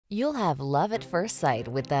You'll have love at first sight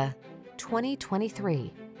with the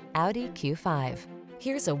 2023 Audi Q5.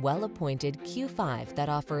 Here's a well-appointed Q5 that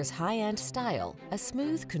offers high-end style, a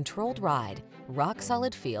smooth, controlled ride,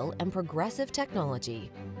 rock-solid feel, and progressive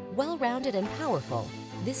technology. Well-rounded and powerful,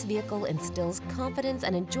 this vehicle instills confidence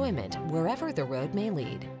and enjoyment wherever the road may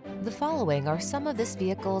lead. The following are some of this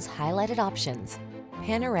vehicle's highlighted options: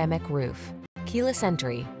 panoramic roof, keyless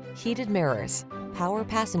entry, heated mirrors, power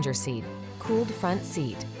passenger seat, cooled front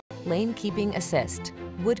seat, lane keeping assist,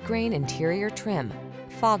 wood grain interior trim,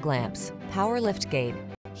 fog lamps, power liftgate,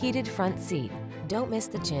 heated front seat. Don't miss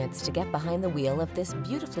the chance to get behind the wheel of this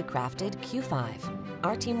beautifully crafted Q5.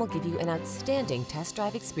 Our team will give you an outstanding test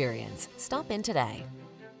drive experience. Stop in today.